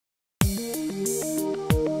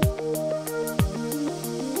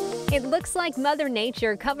It looks like Mother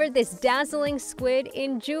Nature covered this dazzling squid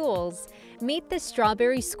in jewels. Meet the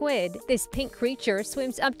strawberry squid. This pink creature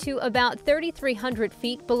swims up to about 3,300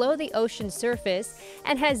 feet below the ocean surface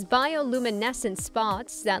and has bioluminescent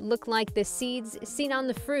spots that look like the seeds seen on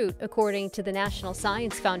the fruit, according to the National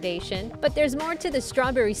Science Foundation. But there's more to the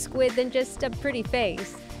strawberry squid than just a pretty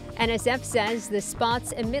face. NSF says the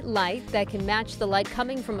spots emit light that can match the light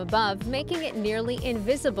coming from above, making it nearly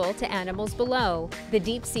invisible to animals below. The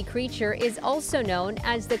deep-sea creature is also known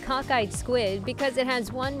as the cockeyed squid because it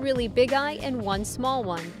has one really big eye and one small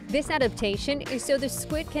one. This adaptation is so the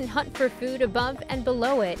squid can hunt for food above and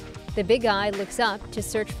below it. The big eye looks up to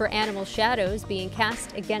search for animal shadows being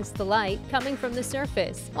cast against the light coming from the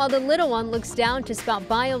surface, while the little one looks down to spot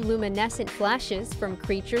bioluminescent flashes from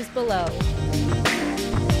creatures below.